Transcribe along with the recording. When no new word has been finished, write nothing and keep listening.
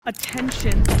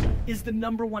attention is the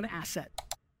number one asset.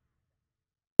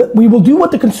 We will do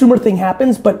what the consumer thing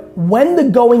happens, but when the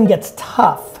going gets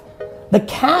tough, the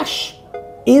cash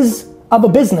of a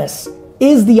business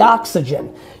is the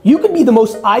oxygen. You could be the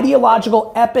most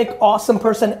ideological, epic, awesome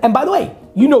person. And by the way,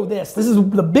 you know this is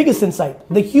the biggest insight.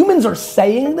 The humans are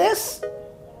saying this,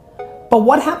 but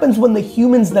what happens when the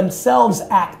humans themselves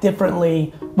act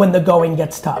differently when the going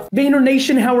gets tough? Vayner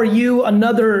Nation, how are you?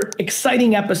 Another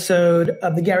exciting episode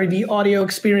of the Gary Vee audio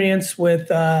experience with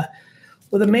a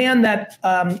man that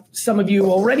some of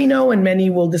you already know and many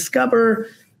will discover.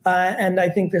 And I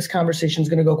think this conversation is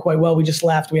going to go quite well. We just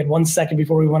laughed. We had 1 second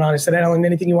before we went on. I said, Alan,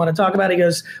 anything you want to talk about? He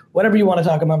goes, whatever you want to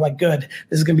talk about. I'm like, good.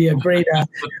 This is going to be a great, we're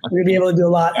going to be able to do a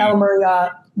lot. Alan Murray,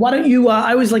 why don't you,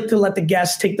 I always like to let the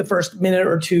guests take the first minute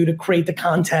or two to create the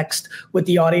context with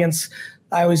the audience.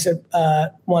 I always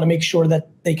want to make sure that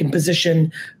they can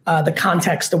position the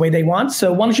context the way they want.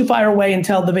 So why don't you fire away and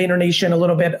tell the Vayner Nation a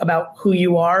little bit about who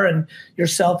you are and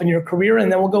yourself and your career,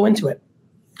 and then we'll go into it.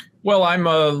 Well, I'm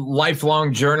a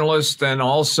lifelong journalist and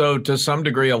also to some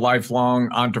degree a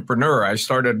lifelong entrepreneur. I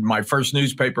started my first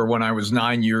newspaper when I was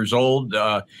 9 years old.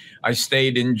 I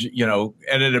stayed in,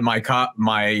 edited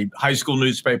my high school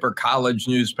newspaper, college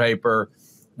newspaper,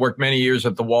 worked many years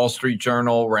at the Wall Street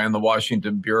Journal, ran the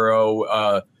Washington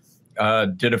Bureau,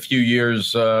 did a few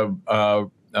years doing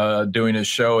a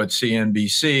show at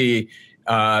CNBC,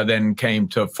 then came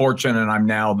to Fortune, and I'm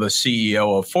now the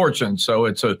CEO of Fortune. So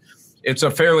it's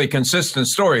a fairly consistent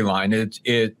storyline.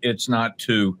 It's not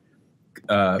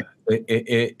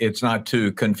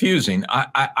too confusing.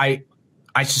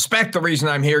 I suspect the reason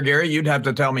I'm here, Gary, you'd have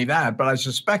to tell me that, but I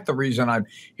suspect the reason I'm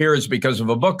here is because of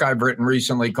a book I've written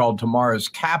recently called Tomorrow's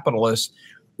Capitalist.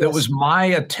 That was my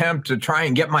attempt to try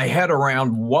and get my head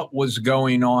around what was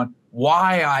going on,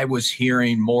 why I was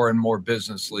hearing more and more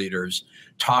business leaders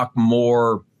talk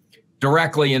more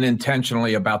directly and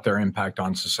intentionally about their impact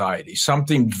on society.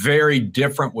 Something very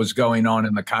different was going on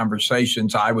in the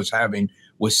conversations I was having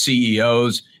with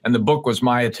CEOs, and the book was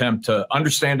my attempt to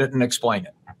understand it and explain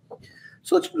it.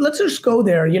 So let's just go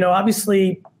there.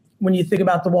 Obviously, when you think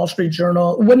about the Wall Street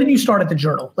Journal, when did you start at the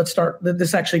Journal? Let's start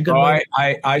this actually good.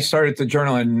 I started the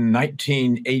Journal in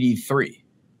 1983.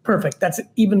 Perfect. That's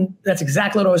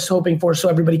exactly what I was hoping for, so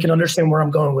everybody can understand where I'm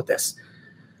going with this.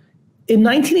 In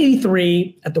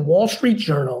 1983, at the Wall Street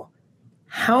Journal,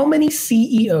 how many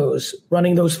CEOs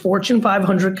running those Fortune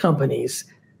 500 companies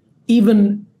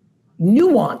even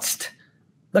nuanced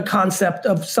the concept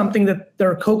of something that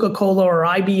their Coca-Cola or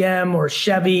IBM or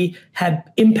Chevy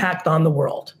had impact on the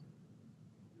world?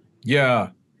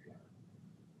 Yeah.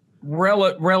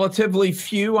 Relatively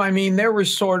few. I mean, there were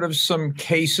sort of some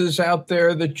cases out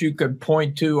there that you could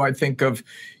point to. I think of,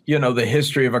 the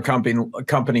history of a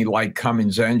company like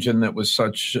Cummins Engine that was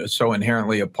so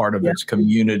inherently a part of its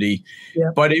community.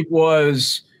 Yeah. But it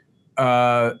was,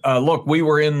 look, we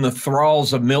were in the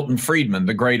thralls of Milton Friedman,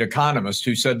 the great economist,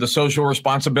 who said the social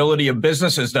responsibility of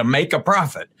business is to make a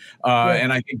profit.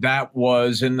 And I think that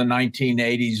was in the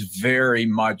 1980s very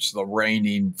much the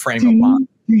reigning frame of mind.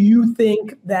 Do you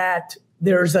think that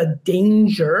there's a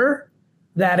danger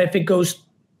that if it goes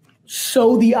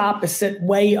so the opposite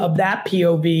way of that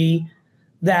POV,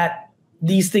 that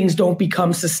these things don't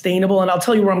become sustainable? And I'll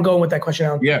tell you where I'm going with that question,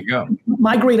 Alan. Yeah, go.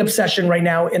 My great obsession right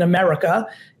now in America,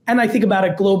 and I think about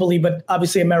it globally, but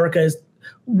obviously America is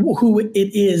who it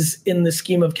is in the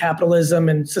scheme of capitalism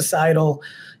and societal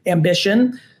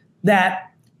ambition,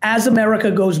 that as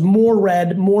America goes more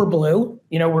red, more blue,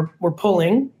 we're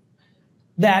pulling,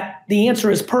 that the answer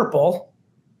is purple.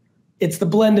 It's the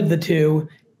blend of the two.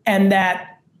 And that,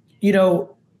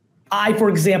 I, for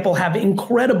example, have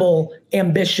incredible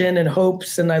ambition and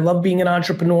hopes, and I love being an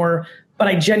entrepreneur, but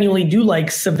I genuinely do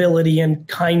like civility and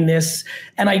kindness.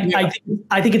 And I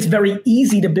think it's very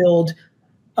easy to build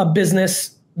a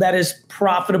business that is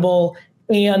profitable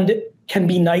and can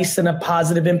be nice and a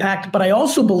positive impact. But I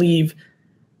also believe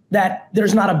that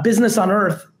there's not a business on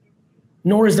earth,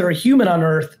 nor is there a human on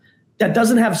earth, that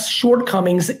doesn't have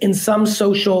shortcomings in some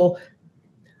social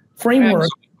framework.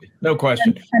 Absolutely. No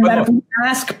question. And that if we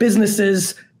ask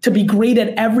businesses to be great at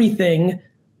everything,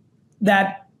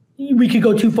 that we could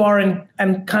go too far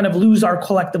and kind of lose our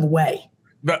collective way.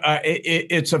 But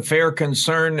it's a fair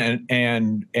concern,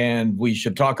 and we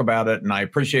should talk about it. And I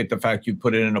appreciate the fact you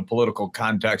put it in a political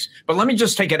context. But let me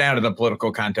just take it out of the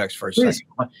political context for a second.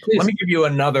 Please. Let me give you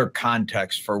another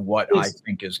context for what I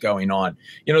think is going on.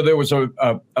 There was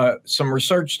some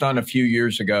research done a few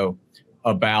years ago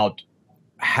about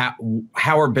how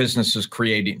do businesses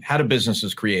create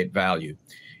value,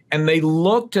 and they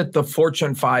looked at the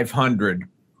Fortune 500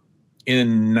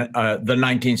 in the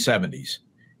 1970s.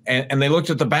 and they looked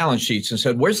at the balance sheets and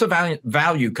said, where's the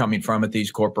value coming from at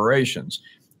these corporations?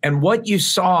 And what you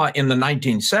saw in the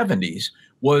 1970s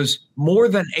was more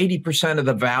than 80% of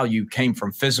the value came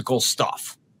from physical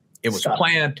stuff. It was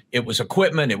plant, it was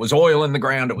equipment, it was oil in the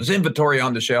ground, it was inventory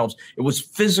on the shelves. It was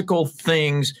physical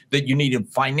things that you needed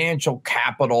financial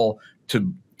capital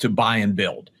to buy and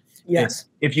build. Yes.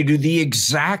 If you do the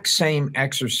exact same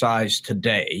exercise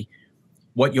today,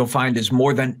 what you'll find is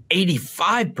more than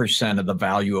 85% of the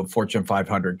value of Fortune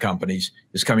 500 companies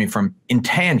is coming from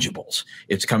intangibles.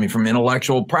 It's coming from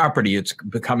intellectual property. It's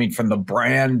coming from the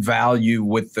brand value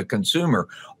with the consumer.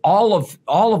 All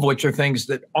of which are things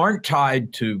that aren't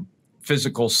tied to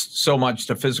so much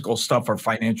to physical stuff or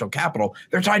financial capital.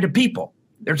 They're tied to people.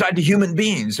 They're tied to human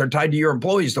beings. They're tied to your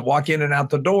employees that walk in and out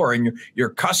the door, and your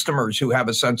customers who have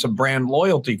a sense of brand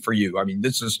loyalty for you. I mean,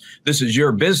 this is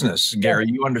your business, Gary.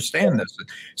 You understand this.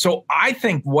 So I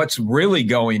think what's really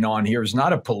going on here is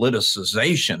not a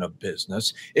politicization of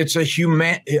business. It's a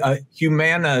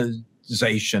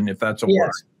humanization, if that's a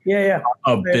word.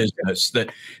 Of business that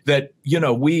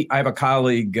I have a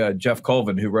colleague, Jeff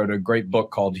Colvin, who wrote a great book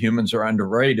called Humans Are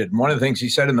Underrated. And one of the things he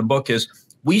said in the book is,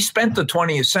 we spent the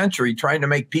 20th century trying to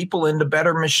make people into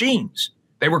better machines.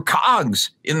 They were cogs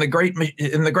in the great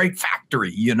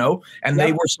factory, and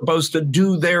they were supposed to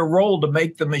do their role to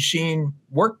make the machine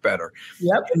work better.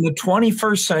 Yep. In the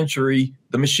 21st century,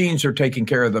 the machines are taking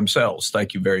care of themselves.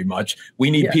 Thank you very much. We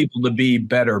need people to be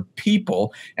better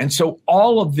people. And so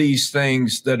all of these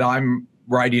things that I'm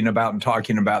writing about and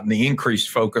talking about, and the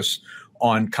increased focus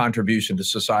on contribution to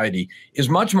society, is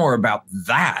much more about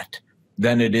that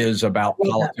than it is about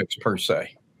politics per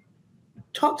se.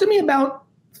 Talk to me about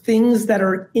things that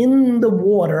are in the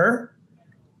water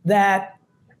that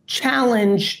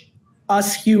challenge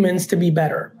us humans to be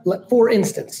better. For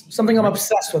instance, something I'm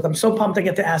obsessed with. I'm so pumped I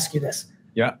get to ask you this.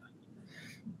 Yeah.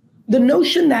 The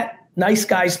notion that nice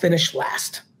guys finish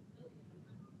last.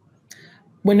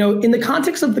 In the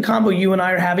context of the convo you and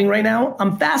I are having right now,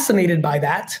 I'm fascinated by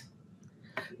that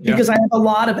because I have a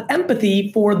lot of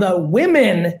empathy for the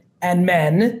women and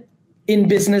men in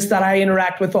business that I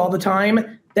interact with all the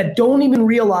time that don't even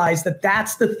realize that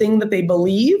that's the thing that they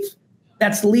believe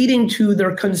that's leading to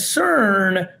their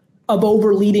concern of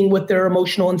overleading with their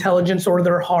emotional intelligence or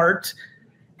their heart.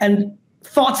 And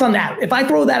thoughts on that? If I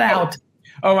throw that out.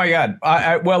 Oh my God.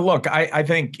 Well, look, I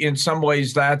think in some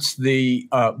ways that's the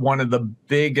one of the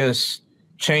biggest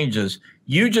changes.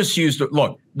 You just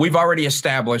look, we've already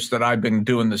established that I've been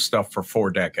doing this stuff for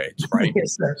 4 decades, right?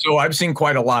 Yes, sir. So I've seen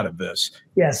quite a lot of this.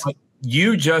 Yes. But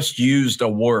you just used a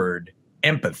word,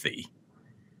 empathy,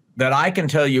 that I can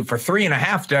tell you for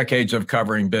 3.5 decades of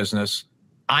covering business,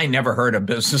 I never heard a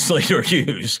business leader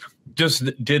use. Just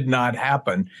did not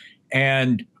happen.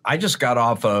 And I just got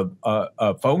off a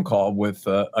phone call with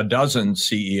a dozen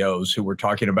CEOs who were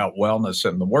talking about wellness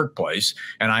in the workplace.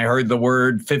 And I heard the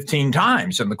word 15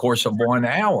 times in the course of 1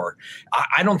 hour.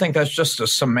 I don't think that's just a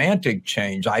semantic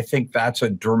change. I think that's a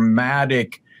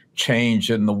dramatic change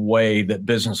in the way that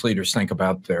business leaders think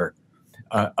about their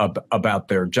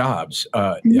jobs.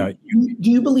 Do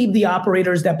you believe the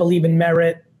operators that believe in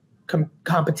merit,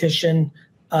 competition,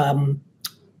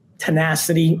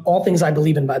 tenacity, all things I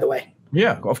believe in, by the way?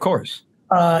 Yeah, of course.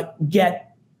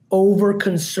 Get over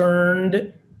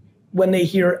concerned when they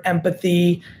hear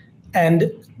empathy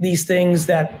and these things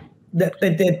that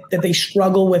they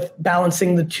struggle with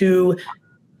balancing the two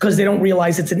because they don't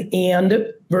realize it's an and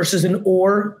versus an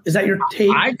or. Is that your take?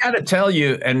 I got to tell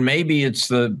you, and maybe it's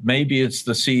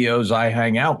the CEOs I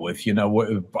hang out with.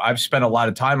 I've spent a lot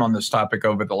of time on this topic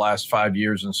over the last 5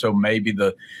 years, and so maybe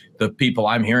the people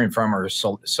I'm hearing from are a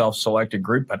self-selected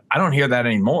group, but I don't hear that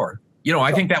anymore.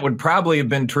 I think that would probably have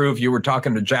been true if you were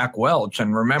talking to Jack Welch.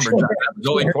 And remember, Jack, that was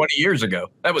only 20 years ago.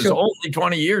 That was only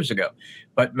 20 years ago.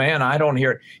 But man, I don't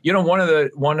hear it. One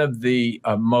of the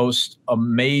most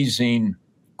amazing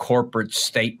corporate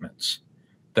statements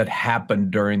that happened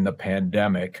during the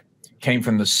pandemic came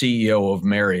from the CEO of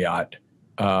Marriott,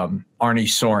 Arne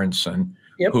Sorensen,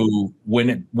 who,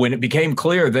 when it became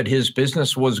clear that his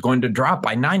business was going to drop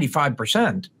by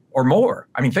 95%, or more.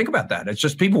 I mean, think about that. It's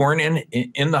just people weren't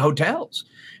in the hotels.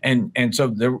 And so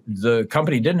the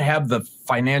company didn't have the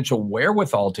financial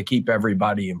wherewithal to keep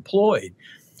everybody employed.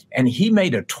 And he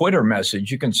made a Twitter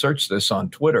message, you can search this on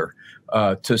Twitter,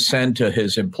 to send to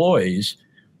his employees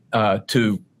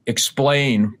to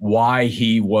explain why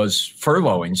he was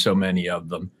furloughing so many of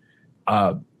them.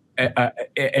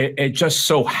 It just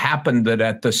so happened that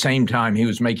at the same time he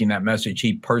was making that message,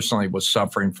 he personally was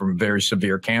suffering from very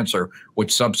severe cancer,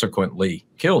 which subsequently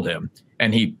killed him.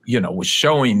 And he, was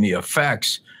showing the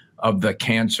effects of the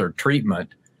cancer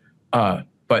treatment. But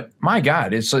But my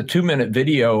God, it's a 2-minute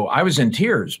video. I was in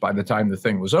tears by the time the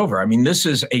thing was over. I mean, this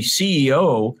is a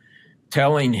CEO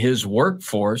telling his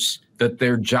workforce that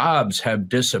their jobs have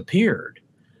disappeared.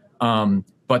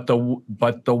 But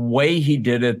the way he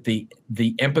did it,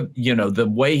 the empathy, you know, the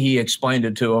way he explained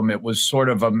it to them, it was sort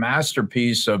of a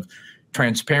masterpiece of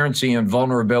transparency and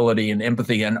vulnerability and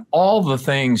empathy and all the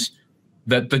things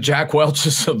that the Jack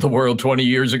Welches of the world 20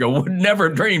 years ago would never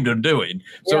dreamed of doing.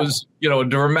 So it was, you know, a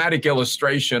dramatic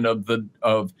illustration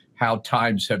of how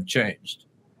times have changed.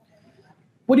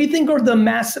 What do you think are the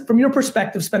massive, from your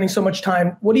perspective, spending so much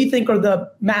time, what do you think are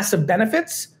the massive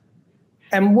benefits?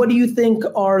 And what do you think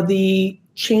are the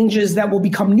changes that will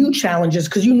become new challenges?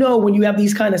 Because you know, when you have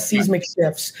these kind of seismic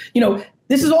shifts, you know,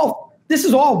 this is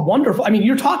all wonderful. I mean,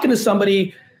 you're talking to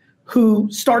somebody who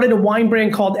started a wine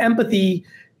brand called Empathy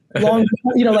long,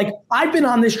 you know, like I've been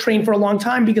on this train for a long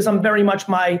time because I'm very much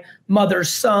my mother's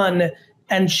son,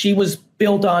 and she was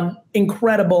built on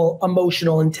incredible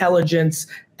emotional intelligence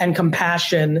and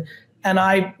compassion. And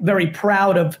I'm very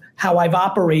proud of how I've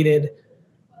operated.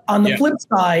 On the flip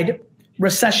side,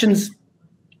 recessions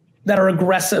that are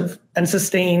aggressive and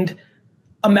sustained,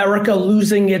 America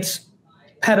losing its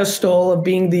pedestal of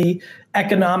being the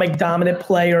economic dominant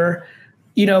player.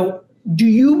 You know, do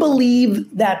you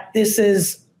believe that this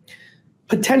is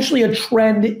potentially a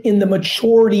trend in the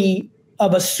maturity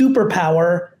of a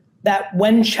superpower that,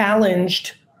 when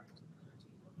challenged,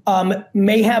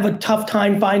 may have a tough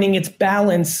time finding its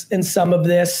balance in some of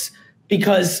this?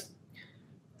 Because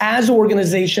as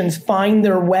organizations find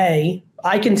their way,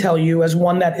 I can tell you as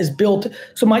one that is built,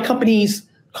 so my company's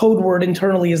code word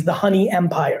internally is the honey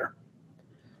empire.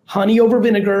 Honey over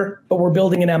vinegar, but we're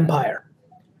building an empire.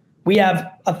 We have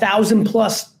 1,000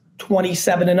 plus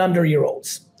 27 and under year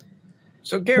olds.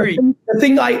 So Gary, the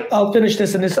thing I'll finish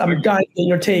this, and this I'm dying in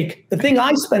your take. The thing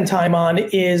I spend time on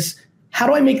is, how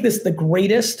do I make this the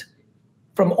greatest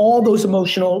from all those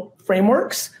emotional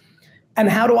frameworks? And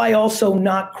how do I also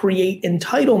not create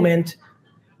entitlement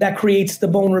that creates the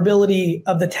vulnerability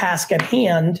of the task at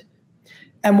hand?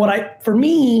 And for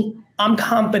me, I'm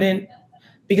confident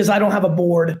because I don't have a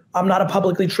board. I'm not a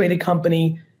publicly traded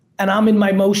company, and I'm in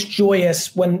my most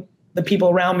joyous when the people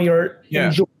around me are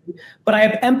enjoying. But I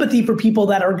have empathy for people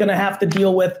that are going to have to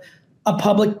deal with a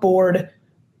public board,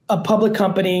 a public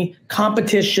company,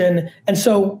 competition. And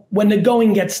so when the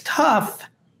going gets tough,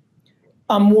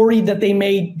 I'm worried that they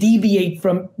may deviate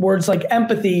from words like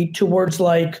empathy to words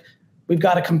like, we've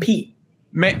got to compete.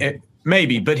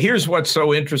 Maybe, but here's what's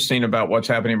so interesting about what's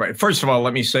happening right. First of all,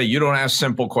 let me say, you don't ask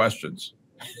simple questions.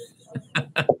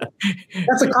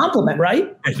 That's a compliment,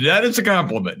 right? That is a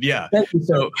compliment. Yeah. Thank you,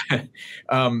 sir.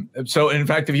 So in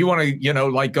fact, if you want to, you know,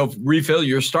 like go refill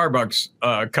your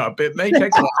Starbucks cup, it may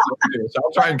take a while. So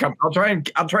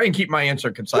I'll try and keep my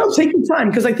answer concise. No, take your time,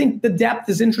 because I think the depth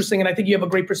is interesting, and I think you have a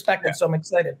great perspective. So I'm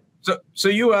excited. So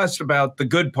you asked about the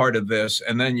good part of this,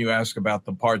 and then you asked about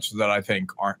the parts that I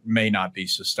think may not be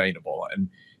sustainable.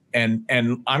 And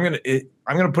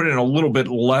I'm gonna put it in a little bit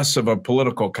less of a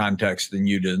political context than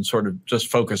you did, and sort of just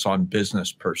focus on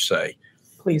business per se.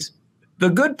 Please. The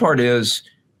good part is,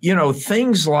 you know,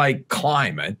 things like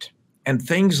climate and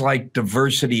things like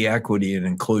diversity, equity, and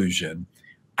inclusion.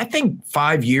 I think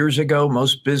 5 years ago,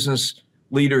 most business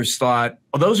leaders thought,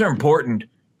 well, those are important,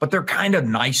 but they're kind of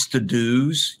nice to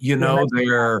do's. You know,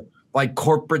 they're like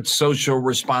corporate social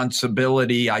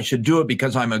responsibility. I should do it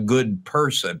because I'm a good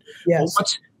person. Yes. Well,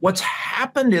 what's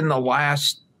happened in the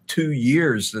last 2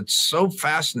 years that's so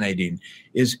fascinating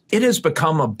is it has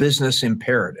become a business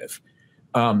imperative.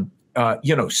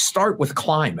 You know, start with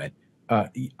climate.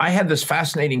 I had this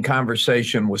fascinating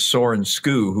conversation with Soren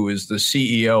Skoo, who is the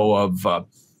CEO of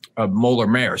Moller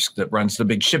Maersk, that runs the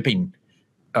big shipping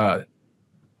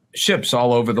ships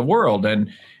all over the world.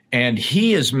 And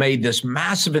he has made this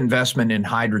massive investment in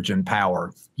hydrogen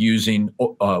power using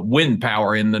wind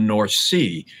power in the North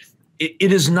Sea.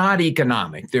 It is not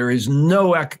economic. There is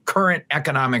no current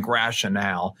economic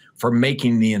rationale for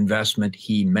making the investment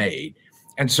he made.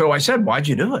 And so I said, why'd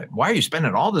you do it? Why are you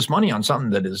spending all this money on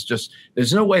something that is just,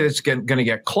 there's no way that's going to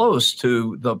get close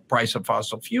to the price of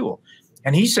fossil fuel?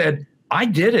 And he said, I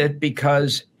did it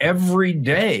because every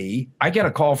day I get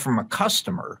a call from a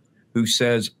customer who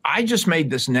says, I just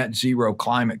made this net zero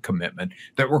climate commitment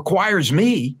that requires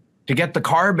me to get the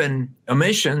carbon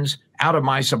emissions out of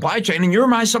my supply chain, and you're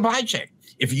my supply chain.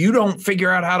 If you don't figure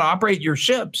out how to operate your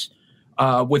ships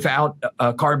without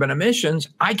carbon emissions,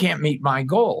 I can't meet my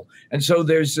goal. And so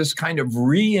there's this kind of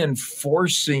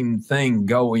reinforcing thing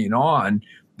going on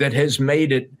that has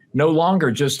made it no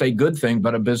longer just a good thing,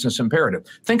 but a business imperative.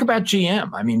 Think about GM.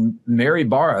 I mean, Mary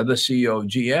Barra, the CEO of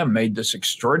GM, made this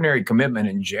extraordinary commitment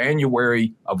in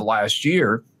January of last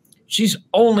year. She's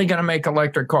only going to make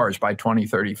electric cars by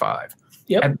 2035.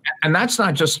 Yep. And that's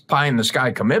not just pie in the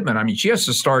sky commitment. I mean, she has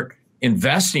to start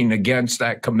investing against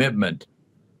that commitment.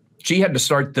 She had to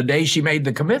start the day she made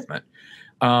the commitment.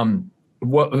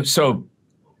 So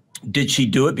did she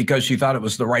do it because she thought it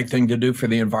was the right thing to do for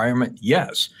the environment?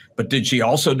 Yes. But did she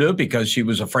also do it because she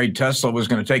was afraid Tesla was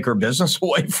going to take her business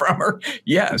away from her?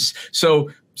 Yes. So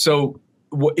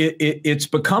it's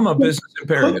become a business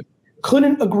imperative.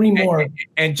 Couldn't agree more.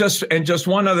 And just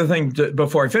one other thing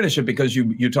before I finish it, because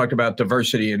you talked about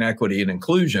diversity and equity and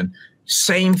inclusion.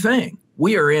 Same thing.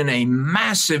 We are in a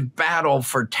massive battle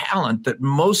for talent that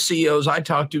most CEOs I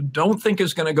talk to don't think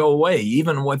is going to go away,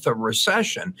 even with a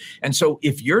recession. And so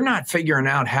if you're not figuring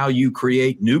out how you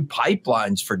create new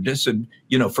pipelines for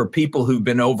people who've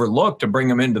been overlooked to bring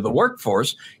them into the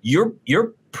workforce,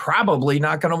 you're probably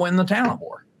not going to win the talent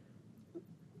war.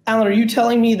 Alan, are you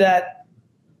telling me that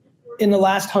in the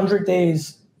last 100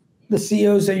 days, the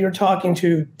CEOs that you're talking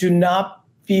to do not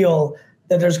feel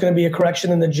that there's going to be a correction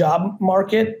in the job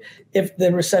market if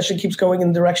the recession keeps going in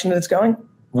the direction that it's going?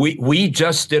 We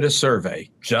just did a survey,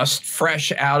 just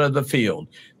fresh out of the field,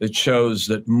 that shows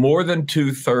that more than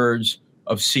 2/3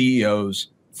 of CEOs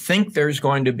think there's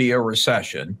going to be a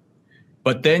recession.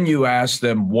 But then you ask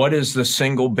them, what is the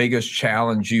single biggest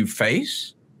challenge you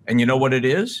face? And you know what it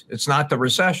is? It's not the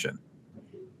recession.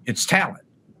 It's talent.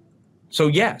 So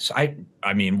yes,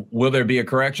 I mean, will there be a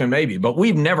correction? Maybe, but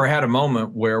we've never had a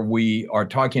moment where we are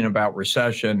talking about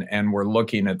recession and we're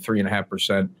looking at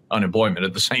 3.5% unemployment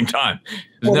at the same time.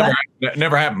 It's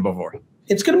never happened before.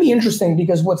 It's going to be interesting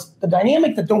because what's the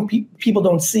dynamic that people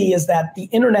don't see is that the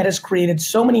internet has created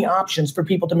so many options for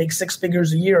people to make 6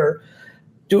 figures a year,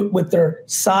 do it with their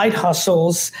side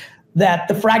hustles, that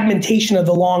the fragmentation of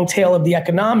the long tail of the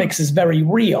economics is very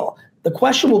real. The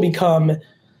question will become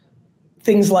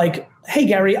things like, hey,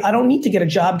 Gary, I don't need to get a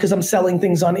job because I'm selling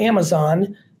things on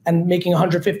Amazon and making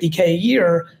 $150K a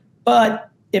year. But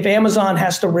if Amazon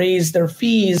has to raise their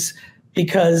fees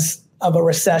because of a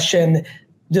recession,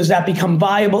 does that become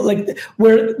viable? Like,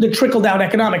 where the trickle down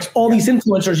economics, all these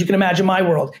influencers, you can imagine my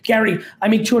world. Gary, I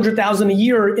make $200,000 a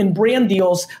year in brand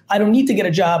deals. I don't need to get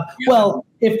a job. Yeah. Well,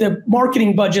 if the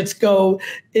marketing budgets go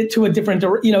to a different,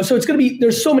 so it's going to be,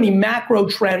 there's so many macro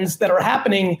trends that are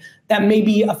happening that may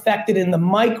be affected in the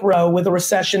micro with a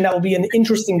recession. That will be an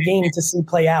interesting game to see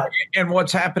play out. And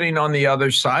what's happening on the other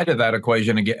side of that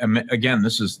equation, again,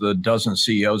 this is the dozen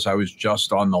CEOs I was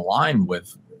just on the line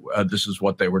with. This is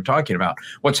what they were talking about.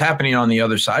 What's happening on the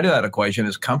other side of that equation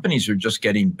is companies are just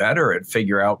getting better at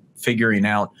figuring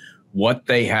out what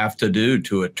they have to do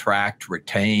to attract,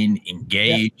 retain,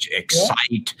 engage,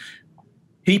 excite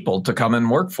people to come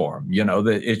and work for them.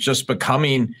 It's just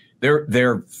becoming,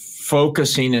 they're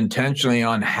focusing intentionally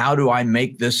on how do I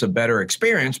make this a better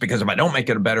experience? Because if I don't make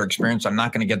it a better experience, I'm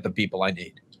not going to get the people I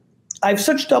need. I have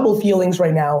such double feelings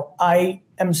right now. I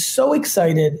am so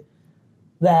excited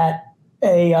that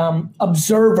a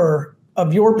observer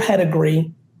of your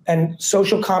pedigree and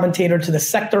social commentator to the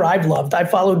sector I've loved. I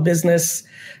followed business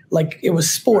like it was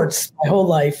sports my whole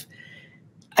life.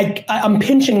 I'm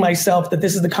pinching myself that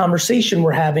this is the conversation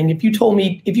we're having. If you told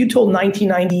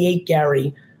 1998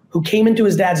 Gary, who came into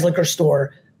his dad's liquor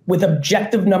store with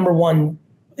objective number one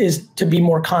is to be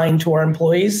more kind to our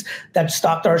employees that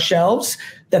stocked our shelves,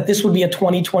 that this would be a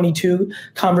 2022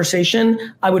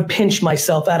 conversation, I would pinch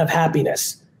myself out of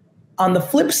happiness. On the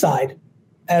flip side,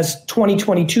 as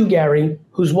 2022 Gary,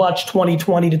 who's watched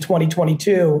 2020 to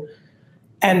 2022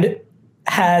 and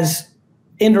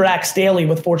interacts daily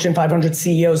with Fortune 500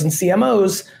 CEOs and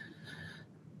CMOs,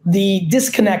 the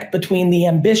disconnect between the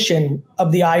ambition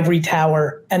of the ivory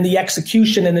tower and the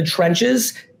execution in the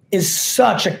trenches is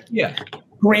such a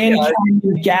grand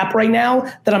gap right now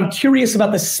that I'm curious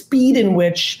about the speed in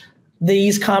which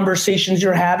these conversations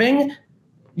you're having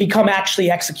become actually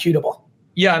executable.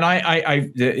 Yeah, and I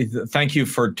thank you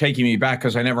for taking me back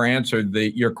because I never answered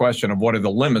your question of what are the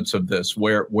limits of this.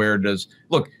 Where does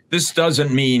look? This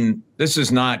doesn't mean this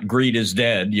is not greed is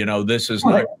dead. This is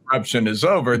not corruption is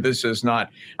over. This is not.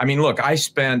 I mean, look, I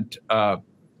spent a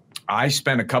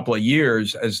couple of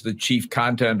years as the chief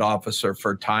content officer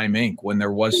for Time Inc. when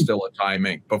there was still a Time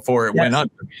Inc. before it went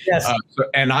under. Yes.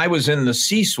 And I was in the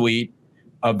C-suite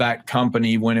of that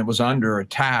company when it was under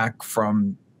attack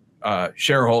from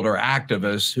shareholder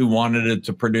activists who wanted it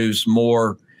to produce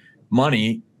more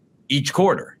money each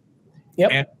quarter.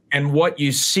 Yep. And what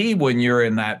you see when you're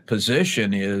in that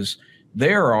position is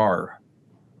there are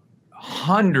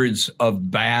hundreds of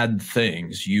bad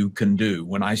things you can do.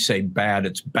 When I say bad,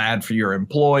 it's bad for your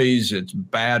employees, it's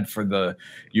bad for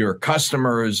your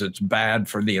customers, it's bad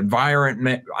for the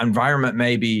environment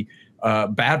maybe,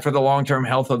 bad for the long-term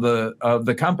health of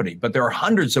the company. But there are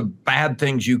hundreds of bad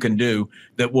things you can do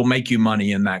that will make you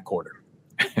money in that quarter.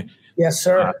 Yes,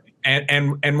 sir.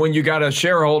 And when you got a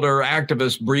shareholder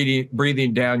activist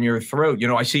breathing down your throat,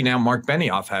 I see now Mark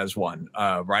Benioff has one,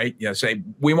 right? Yeah, say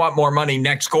we want more money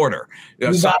next quarter.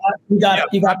 You got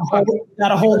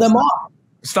to hold them off.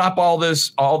 Stop all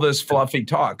this fluffy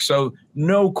talk. So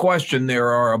no question, there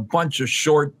are a bunch of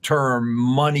short-term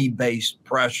money-based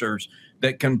pressures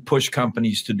that can push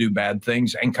companies to do bad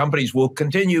things, and companies will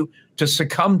continue to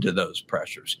succumb to those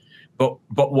pressures.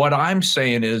 But what I'm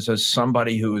saying is, as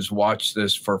somebody who has watched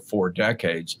this for 4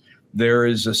 decades, there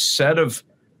is a set of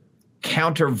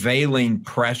countervailing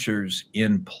pressures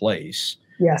in place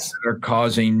that are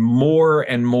causing more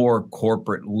and more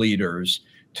corporate leaders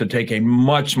to take a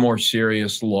much more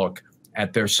serious look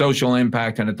at their social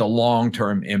impact and at the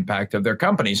long-term impact of their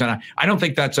companies. And I don't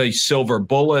think that's a silver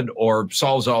bullet or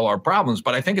solves all our problems,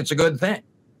 but I think it's a good thing.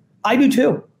 I do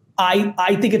too.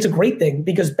 I think it's a great thing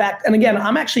because and again,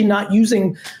 I'm actually not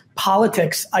using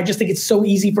politics. I just think it's so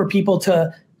easy for people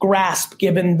to grasp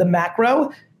given the macro.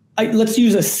 Let's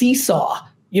use a seesaw.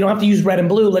 You don't have to use red and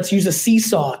blue. Let's use a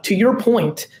seesaw. To your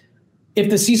point, if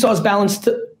the seesaw is balanced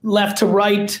left to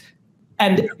right,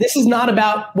 and this is not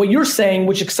about what you're saying,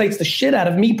 which excites the shit out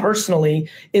of me personally,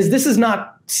 this is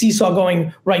not seesaw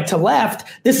going right to left.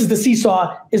 This is the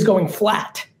seesaw is going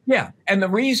flat. Yeah. And the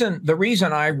reason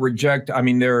I reject,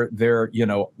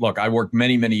 look, I worked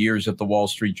many, many years at the Wall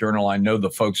Street Journal. I know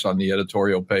the folks on the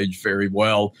editorial page very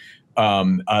well.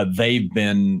 They've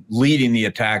been leading the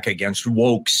attack against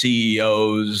woke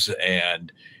CEOs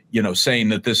and, saying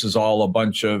that this is all a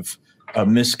bunch of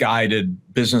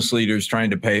misguided business leaders trying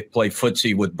to play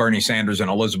footsie with Bernie Sanders and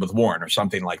Elizabeth Warren or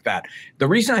something like that. The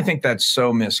reason I think that's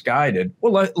so misguided,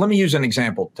 well, let me use an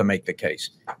example to make the case.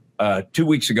 2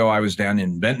 weeks ago, I was down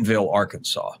in Bentonville,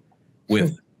 Arkansas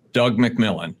with Doug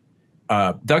McMillon.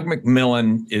 Doug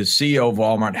McMillon is CEO of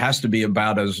Walmart, has to be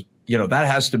about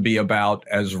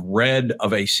as red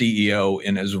of a CEO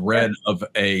and as red of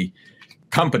a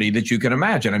company that you can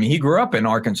imagine. I mean, he grew up in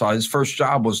Arkansas. His first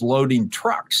job was loading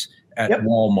trucks at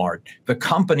Walmart. The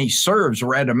company serves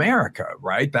red America,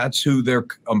 right? That's who their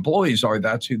employees are.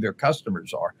 That's who their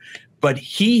customers are. But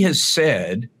he has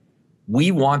said,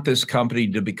 we want this company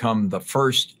to become the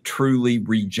first truly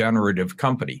regenerative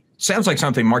company. Sounds like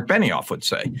something Mark Benioff would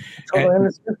say.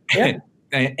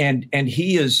 And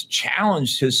he has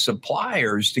challenged his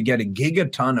suppliers to get a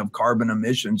gigaton of carbon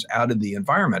emissions out of the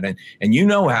environment. And you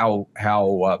know how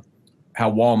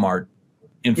Walmart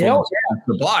influences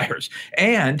suppliers.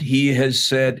 And he has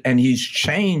said, and he's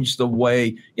changed the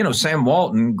way, Sam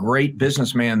Walton, great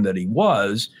businessman that he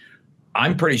was,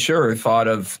 I'm pretty sure thought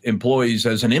of employees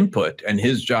as an input, and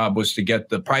his job was to get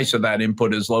the price of that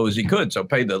input as low as he could. So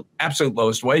pay the absolute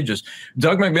lowest wages.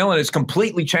 Doug McMillon has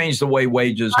completely changed the way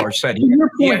wages are set.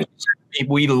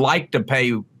 We like to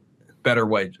pay better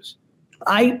wages.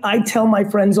 I tell my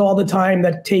friends all the time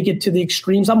that take it to the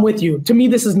extremes. I'm with you. To me,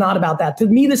 this is not about that. To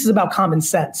me, this is about common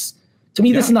sense. To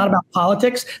me, this is not about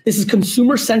politics. This is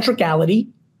consumer centricality.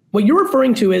 What you're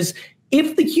referring to is,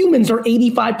 if the humans are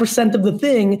 85% of the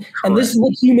thing, and this is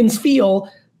what humans feel,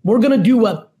 we're going to do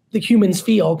what the humans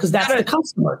feel because that's the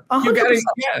customer. 100%.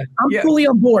 I'm fully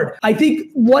on board. I think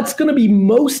what's going to be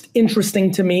most interesting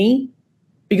to me,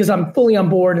 because I'm fully on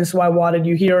board, and so I wanted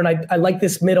you here, and I like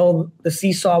this middle, the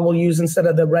seesaw we'll use instead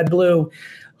of the red-blue,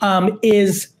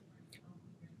 is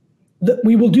that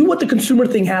we will do what the consumer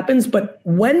thing happens, but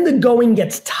when the going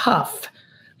gets tough,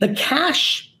 the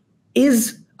cash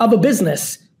of a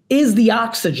business is the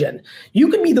oxygen. You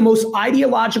can be the most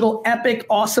ideological, epic,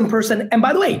 awesome person. And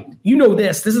by the way,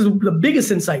 this is the biggest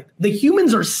insight. The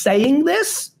humans are saying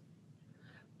this,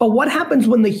 but what happens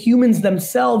when the humans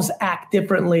themselves act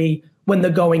differently when the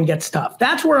going gets tough?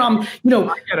 That's where I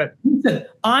get it. Listen,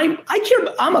 I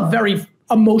care. I'm a very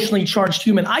emotionally charged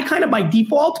human. I kind of by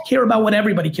default care about what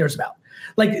everybody cares about.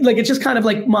 Like it's just kind of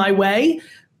like my way.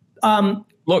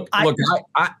 Look,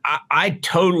 I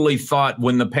totally thought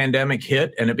when the pandemic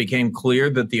hit and it became clear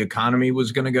that the economy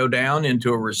was going to go down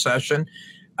into a recession,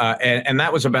 and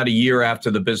that was about a year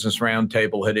after the Business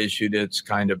Roundtable had issued its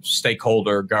kind of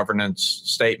stakeholder governance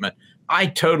statement. I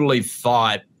totally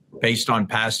thought, based on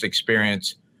past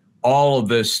experience, all of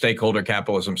this stakeholder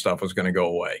capitalism stuff was going to go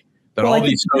away. That all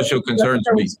these social concerns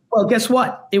would be. Well, guess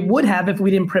what? It would have if we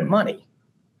didn't print money.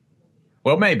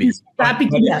 Well, maybe, but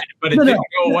it didn't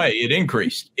go away. It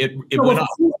increased. It went up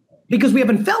because we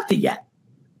haven't felt it yet.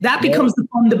 That becomes the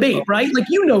fun debate, right? Like,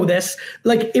 you know this.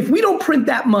 Like, if we don't print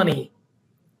that money,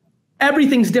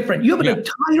 everything's different. You have an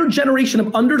entire generation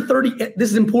of under 30.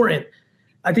 This is important.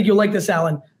 I think you'll like this,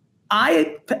 Alan.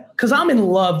 Because I'm in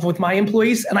love with my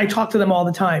employees and I talk to them all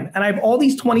the time. And I have all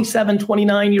these 27,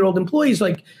 29-year-old employees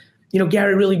like,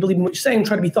 Gary, really believe in what you're saying. I'm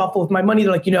trying to be thoughtful with my money.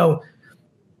 They're like,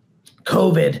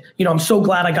 COVID, I'm so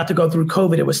glad I got to go through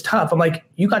COVID. It was tough. I'm like,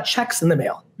 you got checks in the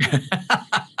mail.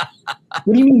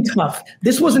 What do you mean tough?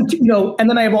 This wasn't, and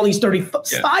then I have all these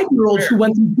 35-year-olds who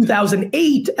went through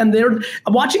 2008 and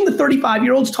I'm watching the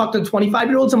 35-year-olds talk to the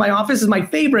 25-year-olds in my office is my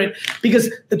favorite because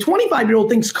the 25-year-old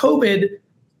thinks COVID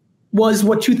was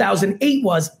what 2008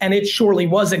 was, and it surely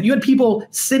wasn't. You had people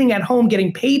sitting at home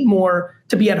getting paid more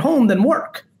to be at home than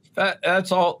work. That's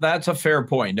a fair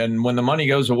point. And when the money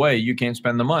goes away, you can't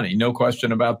spend the money. No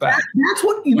question about that. That's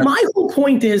what my whole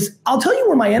point is. I'll tell you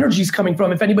where my energy is coming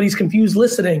from if anybody's confused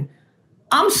listening.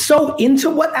 I'm so into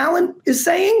what Alan is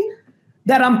saying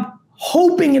that I'm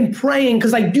hoping and praying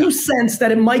because I do sense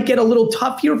that it might get a little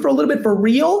tough here for a little bit for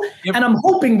real. Yep. And I'm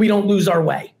hoping we don't lose our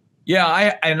way.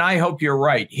 Yeah, I hope you're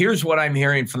right. Here's what I'm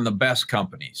hearing from the best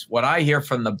companies. What I hear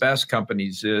from the best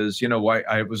companies is,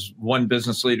 I was one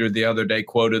business leader the other day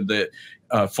quoted the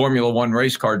Formula One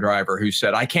race car driver who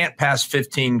said, I can't pass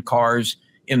 15 cars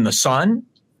in the sun,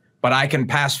 but I can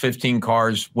pass 15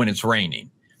 cars when it's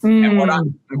raining. And what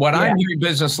I'm hearing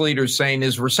business leaders saying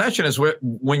is recession is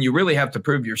when you really have to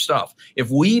prove your stuff. If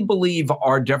we believe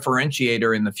our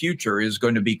differentiator in the future is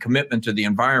going to be commitment to the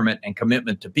environment and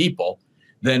commitment to people,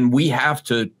 then we have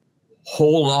to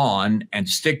hold on and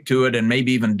stick to it and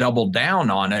maybe even double down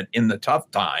on it in the tough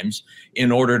times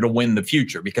in order to win the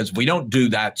future. Because if we don't do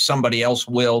that, somebody else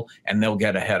will, and they'll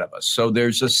get ahead of us. So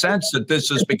there's a sense that this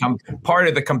has become part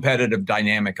of the competitive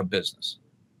dynamic of business.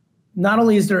 Not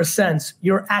only is there a sense,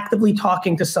 you're actively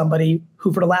talking to somebody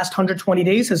who for the last 120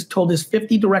 days has told his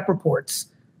 50 direct reports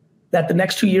that the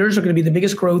next 2 years are going to be the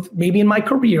biggest growth maybe in my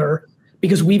career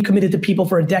because we've committed to people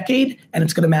for a decade and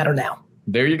it's going to matter now.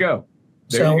 There you go.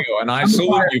 There you go. And I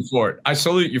salute you for it. I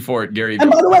salute you for it, Gary. And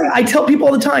by the way, I tell people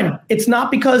all the time, it's not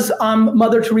because I'm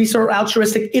Mother Teresa or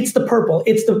altruistic. It's the purple.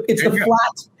 It's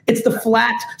the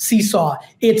flat seesaw.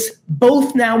 It's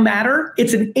both now matter.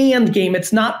 It's an and game.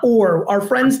 It's not or. Our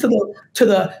friends to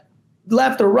the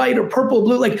left or right or purple or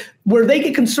blue, like where they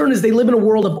get concerned is they live in a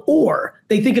world of or.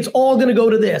 They think it's all going to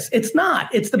go to this. It's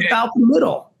not. It's about the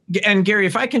middle. And Gary,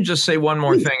 if I can just say one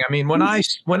more thing, I mean, when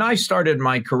I started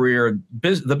my career,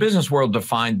 the business world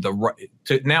defined the right.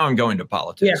 Now I'm going to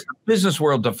politics. Yeah. The business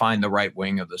world defined the right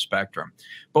wing of the spectrum.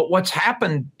 But what's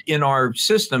happened in our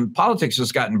system, politics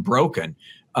has gotten broken.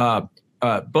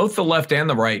 Both the left and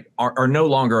the right are no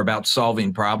longer about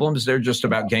solving problems. They're just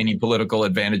about gaining political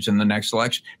advantage in the next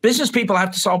election. Business people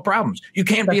have to solve problems. You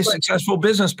can't be a successful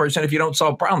business person if you don't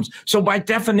solve problems. So by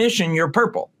definition, you're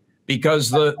purple. Because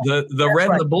the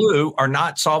red and the blue are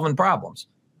not solving problems.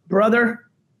 Brother,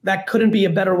 that couldn't be a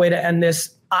better way to end this.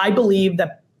 I believe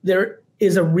that there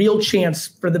is a real chance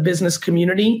for the business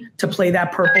community to play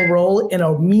that purple role in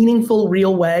a meaningful,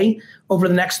 real way over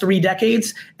the next 3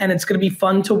 decades. And it's going to be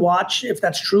fun to watch if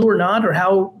that's true or not, or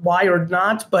why or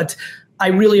not. But I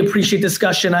really appreciate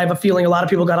discussion. I have a feeling a lot of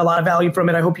people got a lot of value from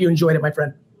it. I hope you enjoyed it, my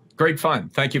friend. Great fun.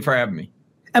 Thank you for having me.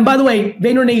 And by the way,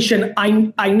 Vayner Nation,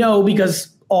 I know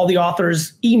because all the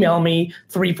authors email me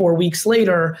 3-4 weeks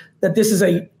later that this is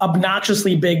a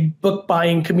obnoxiously big book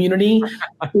buying community.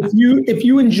 If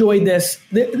you enjoyed this,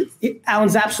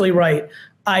 Alan's absolutely right.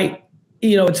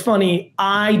 It's funny.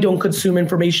 I don't consume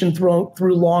information through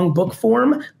long book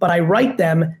form, but I write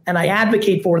them and I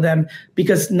advocate for them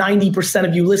because 90%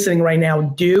 of you listening right now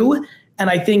do. And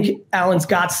I think Alan's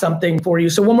got something for you.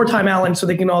 So one more time, Alan, so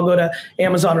they can all go to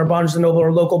Amazon or Barnes & Noble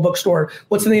or local bookstore.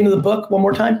 What's the name of the book? One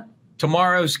more time.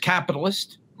 Tomorrow's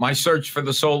Capitalist, my search for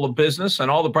the soul of business, and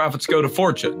all the profits go to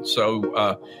Fortune.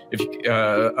 So if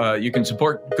you can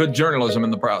support good journalism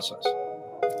in the process.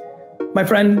 My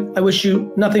friend, I wish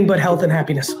you nothing but health and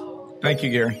happiness. Thank you,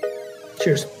 Gary.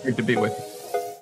 Cheers. Great to be with you.